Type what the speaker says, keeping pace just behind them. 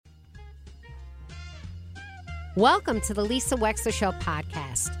Welcome to the Lisa Wexler Show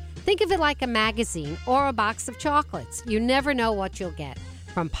podcast. Think of it like a magazine or a box of chocolates. You never know what you'll get.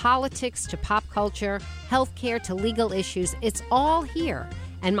 From politics to pop culture, healthcare to legal issues, it's all here.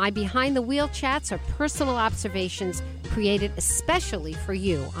 And my behind-the-wheel chats are personal observations created especially for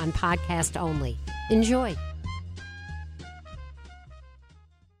you on podcast only. Enjoy.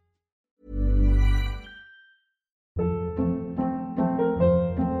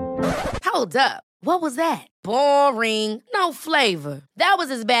 Hold up. What was that? Boring. No flavor. That was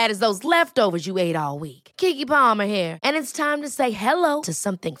as bad as those leftovers you ate all week. Keke Palmer here. And it's time to say hello to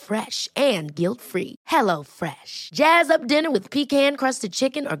something fresh and guilt-free. Hello Fresh. Jazz up dinner with pecan-crusted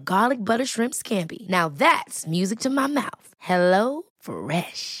chicken or garlic butter shrimp scampi. Now that's music to my mouth. Hello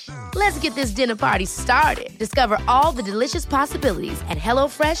Fresh. Let's get this dinner party started. Discover all the delicious possibilities at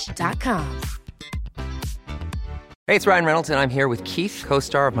HelloFresh.com. Hey, it's Ryan Reynolds, and I'm here with Keith,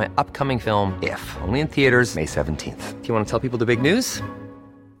 co-star of my upcoming film, If, only in theaters May 17th. Do you want to tell people the big news?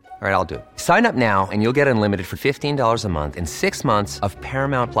 All right, I'll do it. Sign up now and you'll get unlimited for $15 a month and 6 months of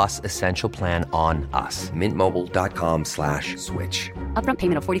Paramount Plus Essential Plan on us. MintMobile.com/switch. Upfront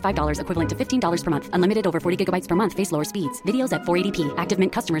payment of $45 equivalent to $15 per month. Unlimited over 40 gigabytes per month. Face lower speeds. Videos at 480p. Active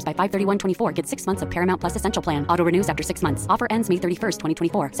Mint customers by 531.24 get 6 months of Paramount Plus Essential Plan. Auto renews after 6 months. Offer ends May 31st,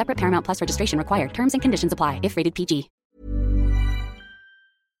 2024. Separate Paramount Plus registration required. Terms and conditions apply if rated PG.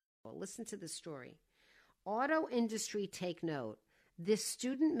 Listen to the story. Auto industry, take note. This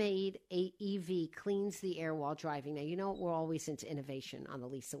student-made AEV cleans the air while driving. Now, you know we're always into innovation on the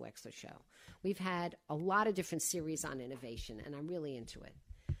Lisa Wexler Show. We've had a lot of different series on innovation, and I'm really into it.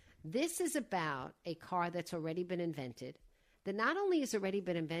 This is about a car that's already been invented, that not only has already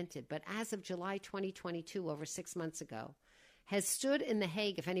been invented, but as of July 2022, over 6 months ago, has stood in The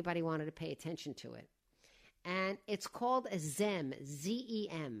Hague if anybody wanted to pay attention to it. And it's called a ZEM,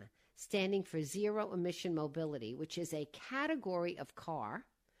 Z-E-M, standing for Zero Emission Mobility, which is a category of car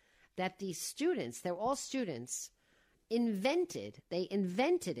that these students, they're all students, invented. They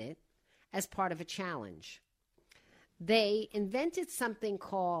invented it as part of a challenge. They invented something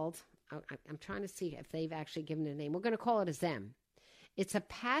called, I'm trying to see if they've actually given it a name. We're going to call it a ZEM. It's a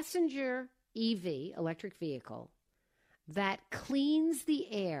passenger EV, electric vehicle, that cleans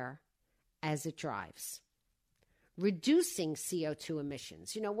the air as it drives, reducing CO2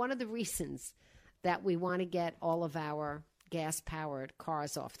 emissions. You know, one of the reasons that we want to get all of our gas-powered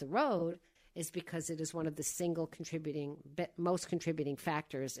cars off the road is because it is one of the most contributing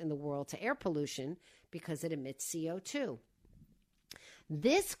factors in the world to air pollution because it emits CO2.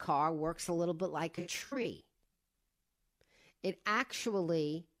 This car works a little bit like a tree. It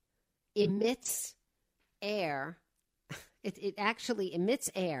actually emits air. It actually emits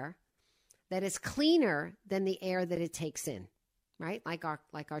air that is cleaner than the air that it takes in, right? Like our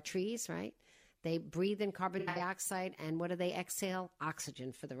trees, right? They breathe in carbon dioxide, and what do they exhale?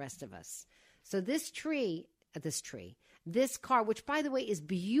 Oxygen for the rest of us. So this car, which by the way is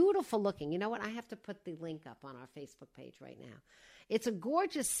beautiful looking. You know what? I have to put the link up on our Facebook page right now. It's a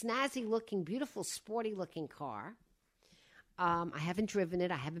gorgeous, snazzy looking, beautiful, sporty looking car. I haven't driven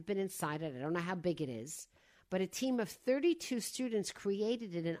it. I haven't been inside it. I don't know how big it is. But a team of 32 students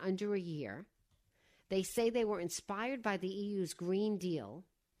created it in under a year. They say they were inspired by the EU's Green Deal.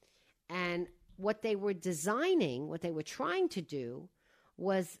 And what they were designing, what they were trying to do,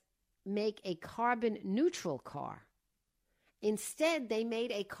 was make a carbon neutral car. Instead, they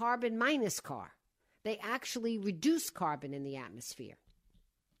made a carbon minus car. They actually reduced carbon in the atmosphere.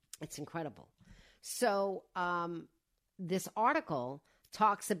 It's incredible. So this article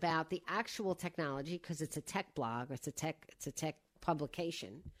talks about the actual technology because it's a tech blog, or it's a tech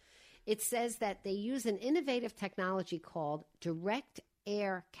publication. It says that they use an innovative technology called direct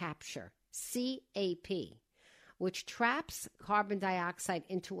air capture, CAP, which traps carbon dioxide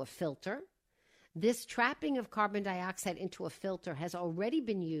into a filter. This trapping of carbon dioxide into a filter has already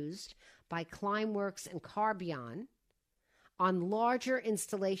been used by Climeworks and Carbion on larger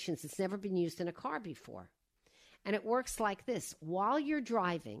installations. It's never been used in a car before. And it works like this. While you're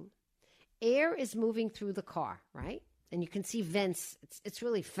driving, air is moving through the car, right? And you can see vents. It's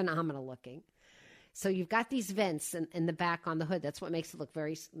really phenomenal looking. So you've got these vents in the back on the hood. That's what makes it look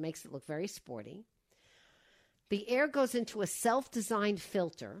very sporty. The air goes into a self-designed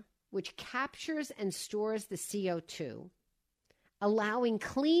filter, which captures and stores the CO2, allowing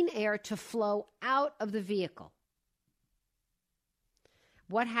clean air to flow out of the vehicle.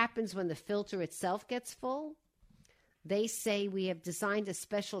 What happens when the filter itself gets full? They say we have designed a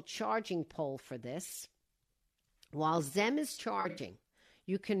special charging pole for this. While ZEM is charging,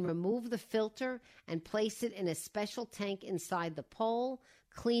 you can remove the filter and place it in a special tank inside the pole.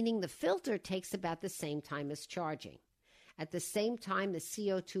 Cleaning the filter takes about the same time as charging. At the same time, the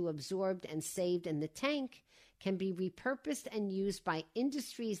CO2 absorbed and saved in the tank can be repurposed and used by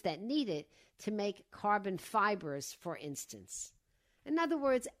industries that need it to make carbon fibers, for instance. In other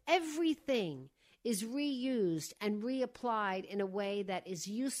words, everything is reused and reapplied in a way that is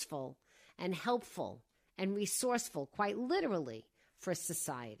useful and helpful and resourceful, quite literally, for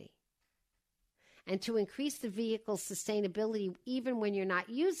society. And to increase the vehicle's sustainability, even when you're not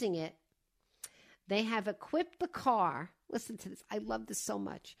using it, they have equipped the car, listen to this, I love this so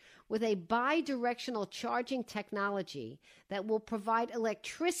much, with a bi-directional charging technology that will provide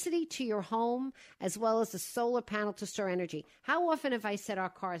electricity to your home as well as a solar panel to store energy. How often have I said our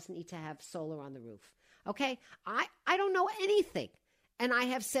cars need to have solar on the roof? Okay, I don't know anything. And I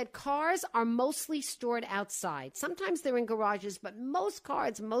have said cars are mostly stored outside. Sometimes they're in garages, but most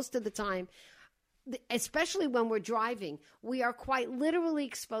cars, most of the time, especially when we're driving, we are quite literally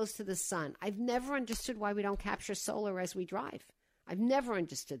exposed to the sun. I've never understood why we don't capture solar as we drive. I've never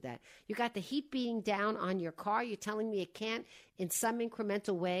understood that. You got the heat beating down on your car. You're telling me it can't, in some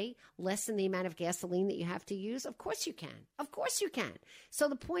incremental way, lessen the amount of gasoline that you have to use? Of course you can. Of course you can. So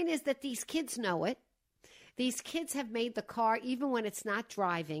the point is that these kids know it. These kids have made the car, even when it's not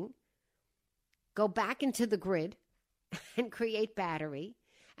driving, go back into the grid and create battery.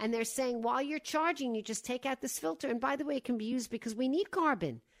 And they're saying, while you're charging, you just take out this filter. And by the way, it can be used because we need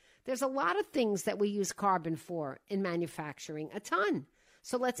carbon. There's a lot of things that we use carbon for in manufacturing, a ton.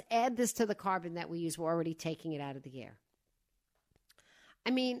 So let's add this to the carbon that we use. We're already taking it out of the air.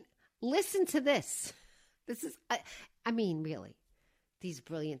 I mean, listen to this. This is, I mean, really, these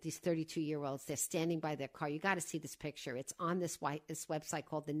 32-year-olds, they're standing by their car. You got to see this picture. It's on this website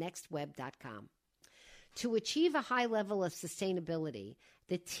called thenextweb.com. To achieve a high level of sustainability,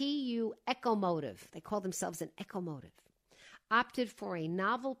 the TU Ecomotive, they call themselves an Ecomotive, opted for a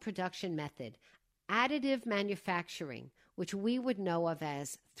novel production method, additive manufacturing, which we would know of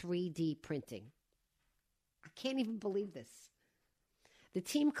as 3D printing. I can't even believe this. The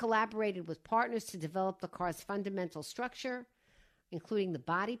team collaborated with partners to develop the car's fundamental structure, including the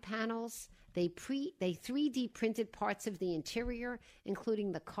body panels. They 3D printed parts of the interior,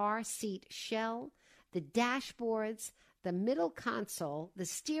 including the car seat shell, the dashboards, the middle console, the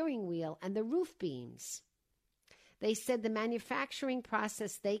steering wheel, and the roof beams. They said the manufacturing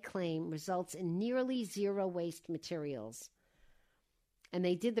process, they claim, results in nearly zero waste materials. And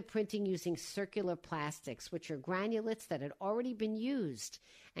they did the printing using circular plastics, which are granulates that had already been used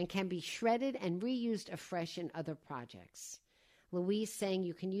and can be shredded and reused afresh in other projects. Louise saying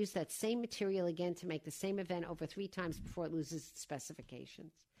you can use that same material again to make the same event over 3 times before it loses its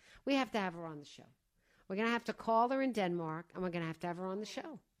specifications. We have to have her on the show. We're going to have to call her in Denmark, and we're going to have her on the show. I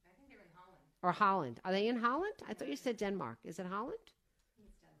think they're in Holland. Or Holland. Are they in Holland? I thought you said Denmark. Is it Holland?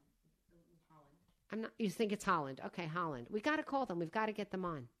 It's Holland. I'm not. You think it's Holland? Okay, Holland. We got to call them. We've got to get them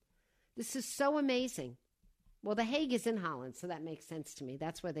on. This is so amazing. Well, The Hague is in Holland, so that makes sense to me.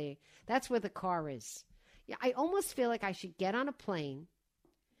 That's where the car is. Yeah, I almost feel like I should get on a plane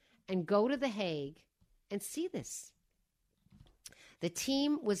and go to The Hague and see this. The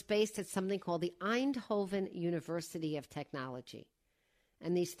team was based at something called the Eindhoven University of Technology.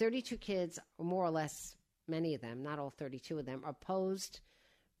 And these 32 kids, or more or less, many of them, not all 32 of them, are posed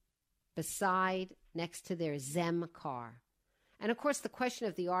next to their ZEM car. And of course, the question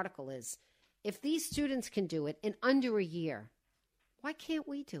of the article is, if these students can do it in under a year, why can't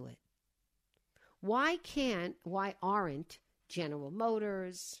we do it? Why aren't General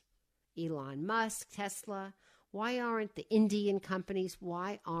Motors, Elon Musk, Tesla, why aren't the Indian companies,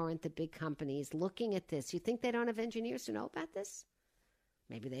 why aren't the big companies looking at this? You think they don't have engineers who know about this?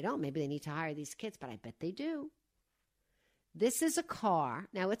 Maybe they don't. Maybe they need to hire these kids, but I bet they do. This is a car.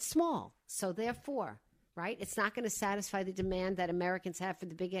 Now, it's small, so therefore, right, it's not going to satisfy the demand that Americans have for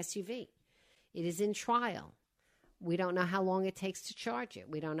the big SUV. It is in trial. We don't know how long it takes to charge it.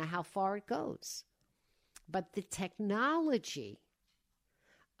 We don't know how far it goes. But the technology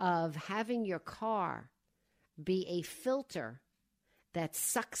of having your car be a filter that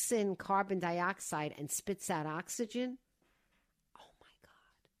sucks in carbon dioxide and spits out oxygen, oh my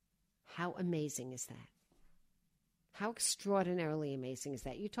God, how amazing is that? How extraordinarily amazing is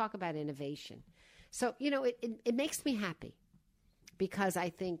that? You talk about innovation. So, it makes me happy because I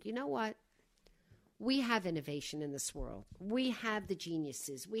think, you know what? We have innovation in this world. We have the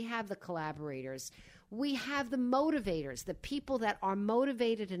geniuses. We have the collaborators. We have the motivators, the people that are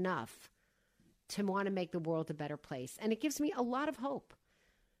motivated enough to want to make the world a better place. And it gives me a lot of hope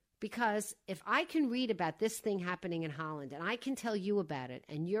Because if I can read about this thing happening in Holland and I can tell you about it,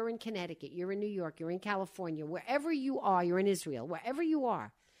 and you're in Connecticut, you're in New York, you're in California, wherever you are, you're in Israel, wherever you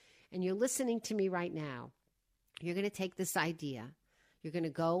are, and you're listening to me right now, you're going to take this idea. You're going to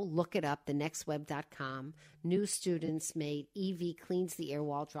go look it up, thenextweb.com. New students made EV cleans the air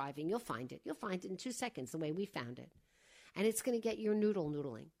while driving. You'll find it. You'll find it in 2 seconds, the way we found it. And it's going to get your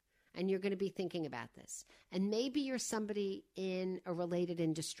noodling. And you're going to be thinking about this. And maybe you're somebody in a related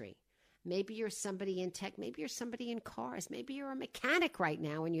industry. Maybe you're somebody in tech. Maybe you're somebody in cars. Maybe you're a mechanic right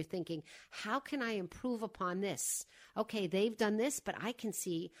now and you're thinking, how can I improve upon this? Okay, they've done this, but I can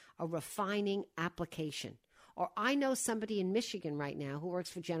see a refining application. Or I know somebody in Michigan right now who works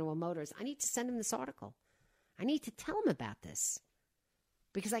for General Motors. I need to send him this article. I need to tell him about this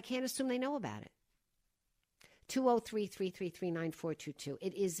because I can't assume they know about it. 203-333-9422.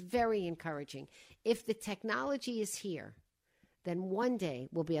 It is very encouraging. If the technology is here, then one day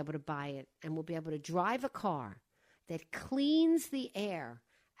we'll be able to buy it and we'll be able to drive a car that cleans the air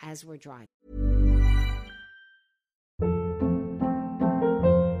as we're driving.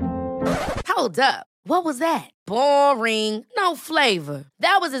 Hold up. What was that? Boring. No flavor.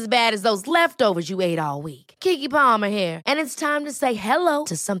 That was as bad as those leftovers you ate all week. Keke Palmer here. And it's time to say hello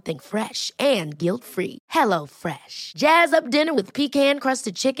to something fresh and guilt-free. Hello Fresh. Jazz up dinner with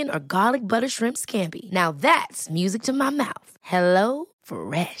pecan-crusted chicken or garlic butter shrimp scampi. Now that's music to my mouth. Hello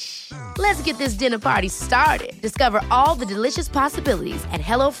Fresh. Let's get this dinner party started. Discover all the delicious possibilities at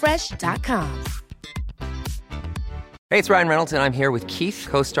hellofresh.com. Hey, it's Ryan Reynolds, and I'm here with Keith,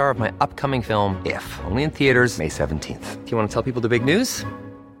 co-star of my upcoming film, If, only in theaters May 17th. Do you want to tell people the big news?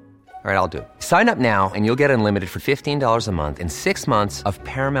 All right, I'll do it. Sign up now and you'll get unlimited for $15 a month and 6 months of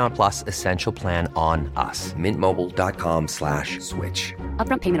Paramount Plus Essential Plan on us. MintMobile.com/switch.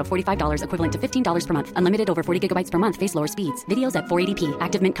 Upfront payment of $45 equivalent to $15 per month. Unlimited over 40 gigabytes per month. Face lower speeds. Videos at 480p.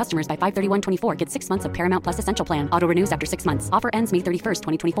 Active Mint customers by 531.24 get 6 months of Paramount Plus Essential Plan. Auto renews after 6 months. Offer ends May 31st,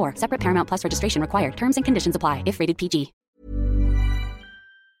 2024. Separate Paramount Plus registration required. Terms and conditions apply if rated PG.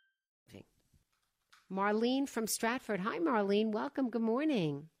 Marlene from Stratford. Hi, Marlene. Welcome. Good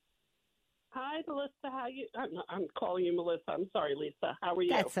morning. Hi, Melissa. How you? I'm calling you Melissa. I'm sorry, Lisa. How are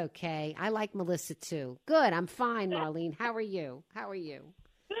you? That's okay. I like Melissa too. Good. I'm fine, Marlene. How are you?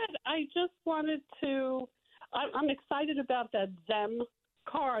 Good. I just wanted to. I'm excited about that Zem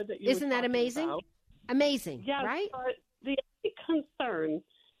car that you. Isn't that amazing? About. Amazing. Yes, right? But the only concern.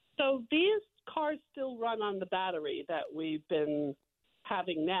 So these cars still run on the battery that we've been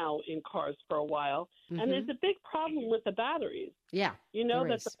having now in cars for a while. Mm-hmm. And there's a big problem with the batteries. Yeah. You know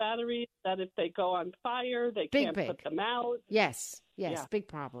that is. the batteries, that if they go on fire, they can't put them out. Yes. Yeah. Big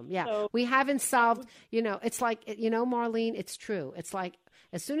problem. Yeah. So, we haven't solved, it's like, Marlene, it's true. It's like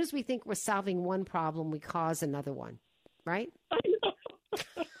as soon as we think we're solving one problem, we cause another one, right? I know.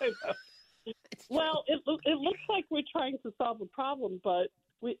 I know. Well, it looks like we're trying to solve a problem, but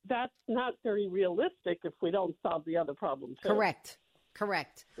that's not very realistic if we don't solve the other problem too. Correct.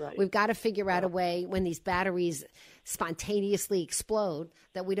 Right. We've got to figure out a way when these batteries spontaneously explode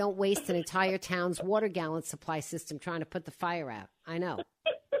that we don't waste an entire town's water gallon supply system trying to put the fire out. I know.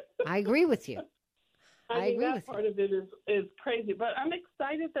 I agree with you. I mean, that part of it is crazy, but I'm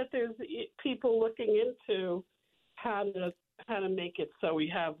excited that there's people looking into how to make it so we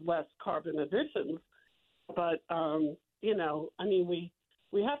have less carbon emissions. But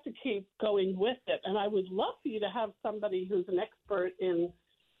we have to keep going with it. And I would love for you to have somebody who's an expert in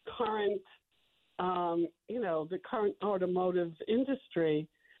current, the current automotive industry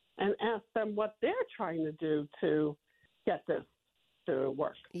and ask them what they're trying to do to get this to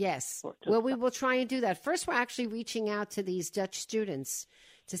work. Yes. Well, we will try and do that. First, we're actually reaching out to these Dutch students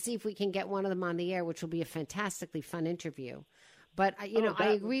to see if we can get one of them on the air, which will be a fantastically fun interview. But, I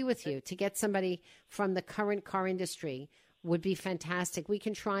agree with you. To get somebody from the current car industry would be fantastic. We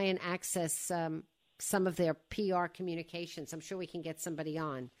can try and access some of their PR communications. I'm sure we can get somebody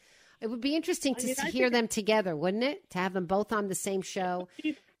on. It would be interesting to hear them together, wouldn't it? To have them both on the same show.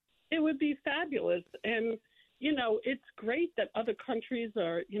 It would be fabulous. And, it's great that other countries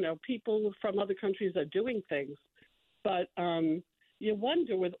are, people from other countries are doing things. But you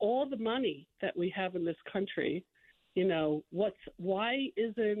wonder, with all the money that we have in this country, why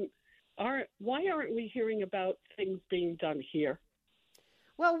aren't we hearing about things being done here?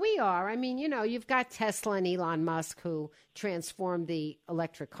 Well, we are. I mean, you've got Tesla and Elon Musk who transformed the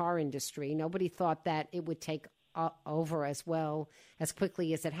electric car industry. Nobody thought that it would take over as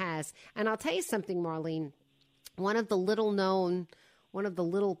quickly as it has. And I'll tell you something, Marlene. One of the little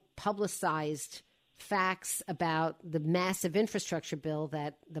publicized facts about the massive infrastructure bill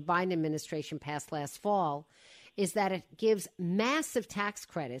that the Biden administration passed last fall is that it gives massive tax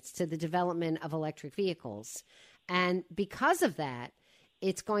credits to the development of electric vehicles. And because of that,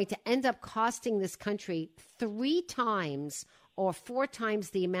 it's going to end up costing this country 3 times or 4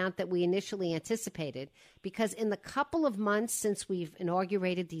 times the amount that we initially anticipated, because in the couple of months since we've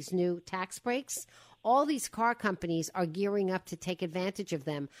inaugurated these new tax breaks, all these car companies are gearing up to take advantage of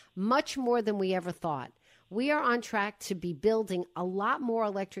them much more than we ever thought. We are on track to be building a lot more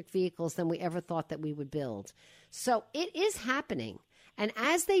electric vehicles than we ever thought that we would build. So it is happening. And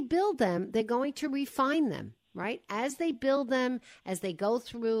as they build them, they're going to refine them, right? As they build them, as they go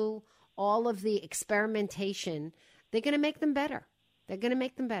through all of the experimentation, they're going to make them better. They're going to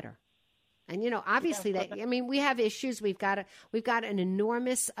make them better. And, obviously, we have issues. We've got an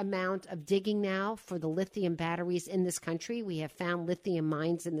enormous amount of digging now for the lithium batteries in this country. We have found lithium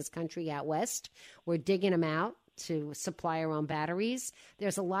mines in this country out west. We're digging them out to supply our own batteries.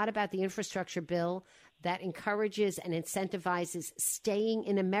 There's a lot about the infrastructure bill that encourages and incentivizes staying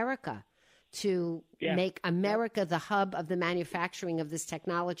in America to make America the hub of the manufacturing of this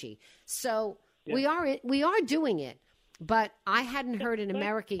technology. So we are doing it. But I hadn't heard in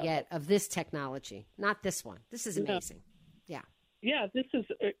America yet of this technology, not this one. This is amazing. Yeah. Yeah, this is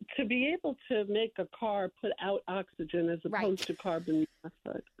to be able to make a car put out oxygen as opposed to carbon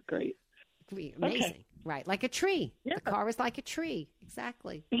dioxide. Great. Amazing. Okay. Right. Like a tree. Yeah. The car is like a tree.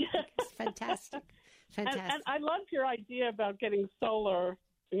 Exactly. Yeah. It's fantastic. Fantastic. And I love your idea about getting solar,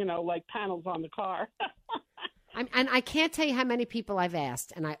 like panels on the car. And I can't tell you how many people I've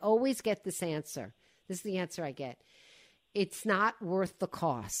asked, and I always get this answer. This is the answer I get. It's not worth the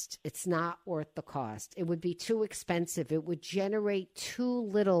cost. It's not worth the cost. It would be too expensive. It would generate too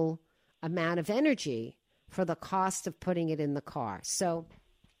little amount of energy for the cost of putting it in the car. So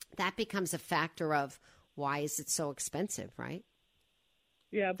that becomes a factor of why is it so expensive, right?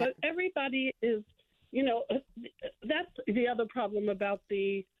 Yeah, but everybody is, that's the other problem about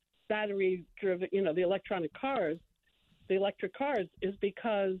the battery-driven, the electric cars is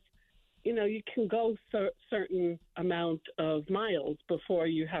because you can go certain amount of miles before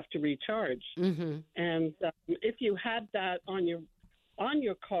you have to recharge. Mm-hmm. And if you had that on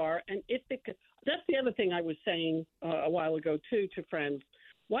your car, and that's the other thing I was saying a while ago too to friends.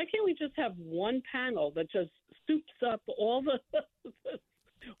 Why can't we just have one panel that just scoops up all the?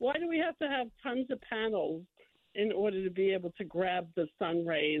 Why do we have to have tons of panels in order to be able to grab the sun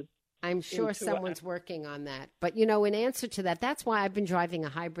rays? I'm sure someone's working on that. But, in answer to that, that's why I've been driving a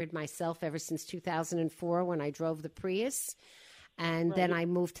hybrid myself ever since 2004 when I drove the Prius. And then I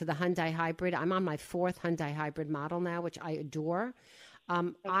moved to the Hyundai Hybrid. I'm on my 4th Hyundai Hybrid model now, which I adore.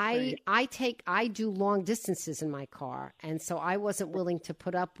 I do long distances in my car. And so I wasn't willing to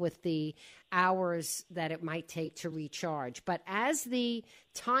put up with the hours that it might take to recharge. But as the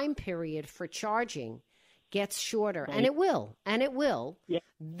time period for charging gets shorter, and it will,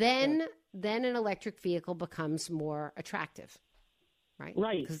 then an electric vehicle becomes more attractive, right?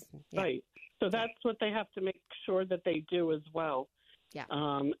 Right, right. So that's what they have to make sure that they do as well,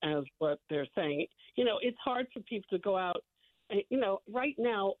 as what they're saying. It's hard for people to go out. Right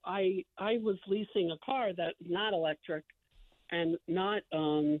now, I was leasing a car that's not electric and not,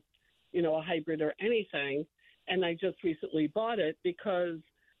 a hybrid or anything, and I just recently bought it because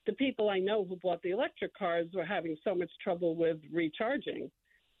the people I know who bought the electric cars were having so much trouble with recharging.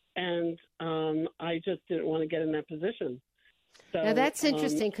 And I just didn't want to get in that position. So, now, that's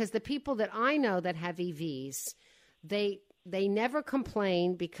interesting because the people that I know that have EVs, they never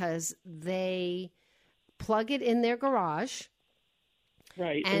complain because they plug it in their garage.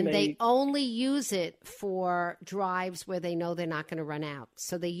 Right. And they only use it for drives where they know they're not going to run out.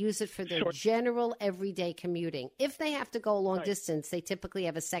 So they use it for their general everyday commuting. If they have to go a long distance, they typically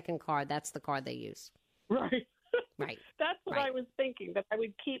have a second car. That's the car they use. Right. Right. That's what I was thinking, that I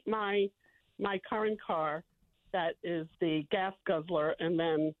would keep my current car that is the gas guzzler and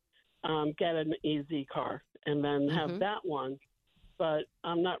then get an EV car and then have that one. But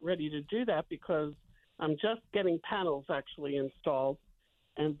I'm not ready to do that because I'm just getting panels actually installed.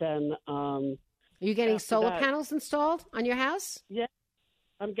 And then are you getting solar panels installed on your house? Yeah,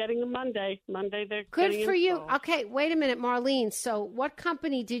 I'm getting them Monday. They're good for you. installed. Okay, wait a minute, Marlene. So what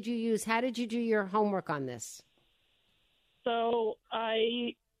company did you use? How did you do your homework on this? So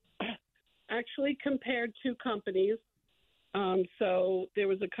I actually compared 2 companies. So there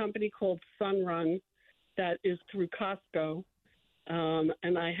was a company called Sunrun that is through Costco.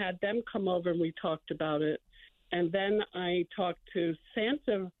 And I had them come over and we talked about it. And then I talked to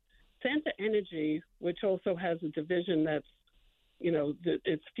Santa Energy, which also has a division that's,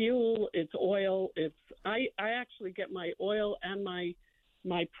 it's fuel, it's oil, I actually get my oil and my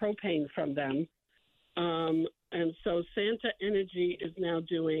propane from them. And so Santa Energy is now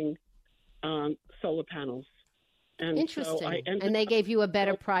doing solar panels. And Interesting. So I ended and they up- gave you a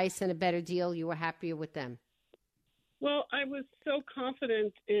better price and a better deal. You were happier with them. Well, I was so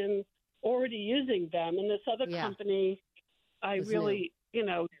confident in already using them, and this other Yeah. company, I Was really,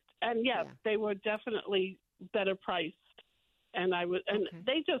 and Yeah. they were definitely better priced. And Okay.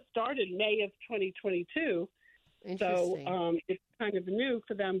 they just started May of 2022, Interesting. so it's kind of new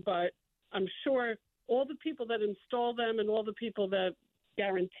for them. But I'm sure all the people that install them and all the people that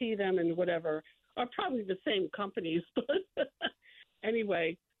guarantee them and whatever are probably the same companies. But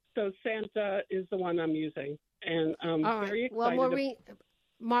anyway, so Santa is the one I'm using, and I'm All very right. Well, excited.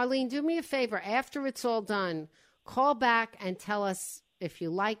 Marlene, do me a favor. After it's all done, call back and tell us if you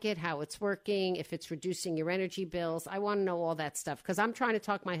like it, how it's working, if it's reducing your energy bills. I want to know all that stuff because I'm trying to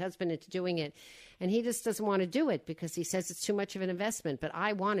talk my husband into doing it, and he just doesn't want to do it because he says it's too much of an investment. But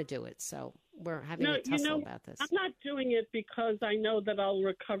I want to do it, so we're having a tussle about this. I'm not doing it because I know that I'll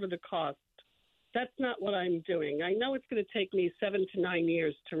recover the cost. That's not what I'm doing. I know it's going to take me 7 to 9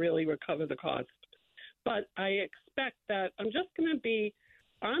 years to really recover the cost, but I expect that I'm just going to be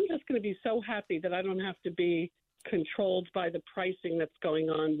so happy that I don't have to be controlled by the pricing that's going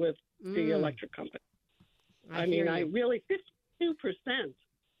on with the electric company. I mean, I really 52%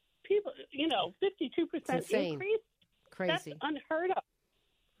 people, 52% increase. Crazy. That's unheard of.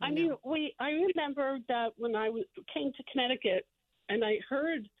 I mean, I remember that when I came to Connecticut, and I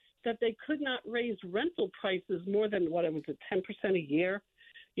heard that they could not raise rental prices more than 10% a year.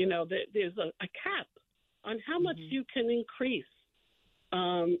 There's a cap on how much you can increase,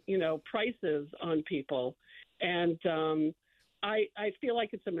 prices on people. And I feel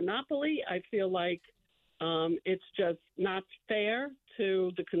like it's a monopoly. I feel like it's just not fair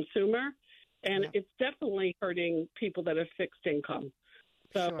to the consumer. And it's definitely hurting people that are fixed income.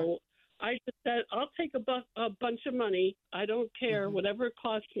 So Sure. I just said, I'll take a bunch of money. I don't care, whatever it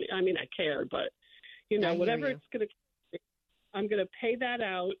costs me. I mean, I care, but, whatever it's going to cost me, I'm going to pay that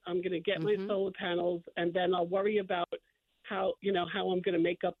out. I'm going to get my solar panels, and then I'll worry about how I'm going to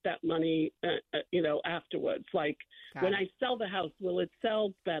make up that money, afterwards. Like when I sell the house, will it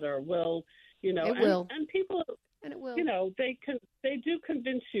sell better? Will, It will. And people, And it will. they do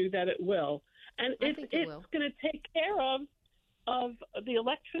convince you that it will. And I it's think it will. going to take care of the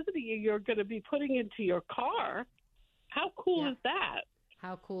electricity you're going to be putting into your car. How cool is that?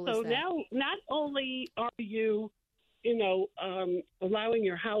 How cool is So that? now, not only are you, allowing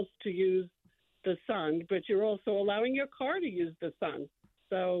your house to use the sun, but you're also allowing your car to use the sun.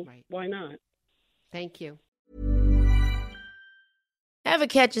 So why not? Thank you. Ever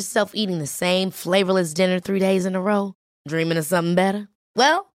catch yourself eating the same flavorless dinner 3 days in a row? Dreaming of something better?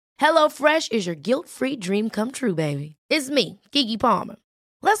 Well, HelloFresh is your guilt-free dream come true, baby. It's me, Keke Palmer.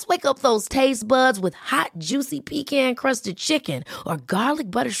 Let's wake up those taste buds with hot, juicy pecan-crusted chicken or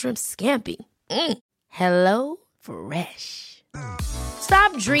garlic butter shrimp scampi. Hello Fresh.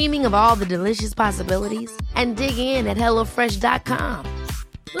 Stop dreaming of all the delicious possibilities and dig in at HelloFresh.com.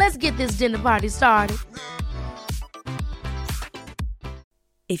 Let's get this dinner party started.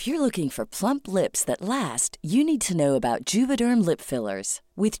 If you're looking for plump lips that last, you need to know about Juvederm lip fillers.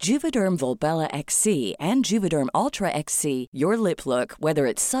 With Juvederm Volbella XC and Juvederm Ultra XC, your lip look, whether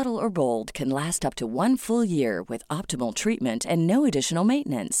it's subtle or bold, can last up to 1 full year with optimal treatment and no additional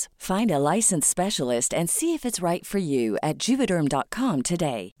maintenance. Find a licensed specialist and see if it's right for you at Juvederm.com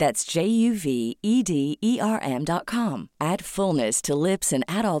today. That's JUVEDERM.com. Add fullness to lips in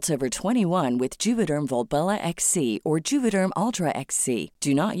adults over 21 with Juvederm Volbella XC or Juvederm Ultra XC.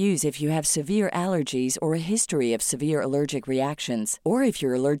 Do not use if you have severe allergies or a history of severe allergic reactions, or if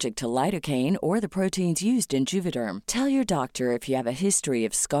you're allergic to lidocaine or the proteins used in Juvederm. Tell your doctor if you have a history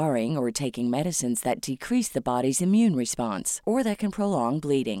of scarring or taking medicines that decrease the body's immune response or that can prolong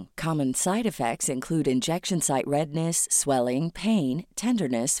bleeding. Common side effects include injection site redness, swelling, pain,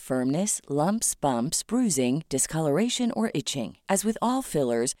 tenderness, firmness, lumps, bumps, bruising, discoloration, or itching. As with all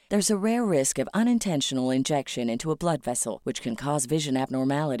fillers, there's a rare risk of unintentional injection into a blood vessel, which can cause vision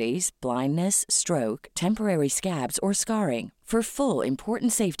abnormalities, blindness, stroke, temporary scabs, or scarring. For full,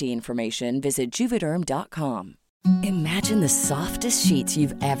 important safety information, visit Juvederm.com. Imagine the softest sheets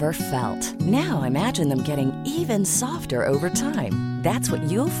you've ever felt. Now imagine them getting even softer over time. That's what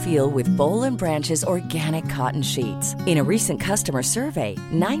you'll feel with Boll & Branch's organic cotton sheets. In a recent customer survey,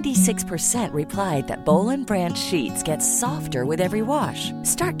 96% replied that Boll & Branch sheets get softer with every wash.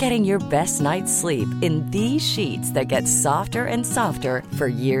 Start getting your best night's sleep in these sheets that get softer and softer for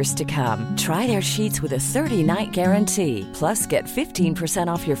years to come. Try their sheets with a 30-night guarantee. Plus, get 15%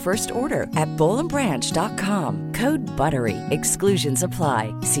 off your first order at bollandbranch.com. Code BUTTERY. Exclusions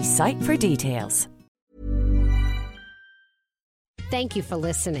apply. See site for details. Thank you for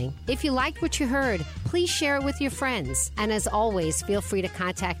listening. If you liked what you heard, please share it with your friends. And as always, feel free to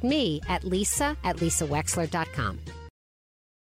contact me at lisa@lisawexler.com.